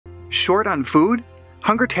Short on food?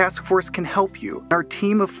 Hunger Task Force can help you. Our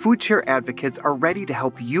team of FoodShare Advocates are ready to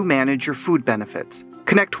help you manage your food benefits.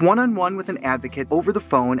 Connect one-on-one with an advocate over the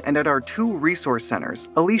phone and at our 2 resource centers,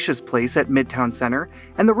 Alicia's Place at Midtown Center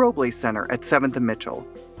and the Robles Center at 7th and Mitchell.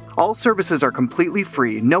 All services are completely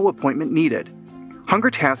free, no appointment needed. Hunger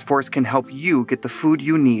Task Force can help you get the food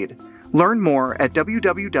you need. Learn more at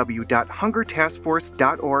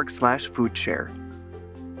www.hungertaskforce.org/foodshare.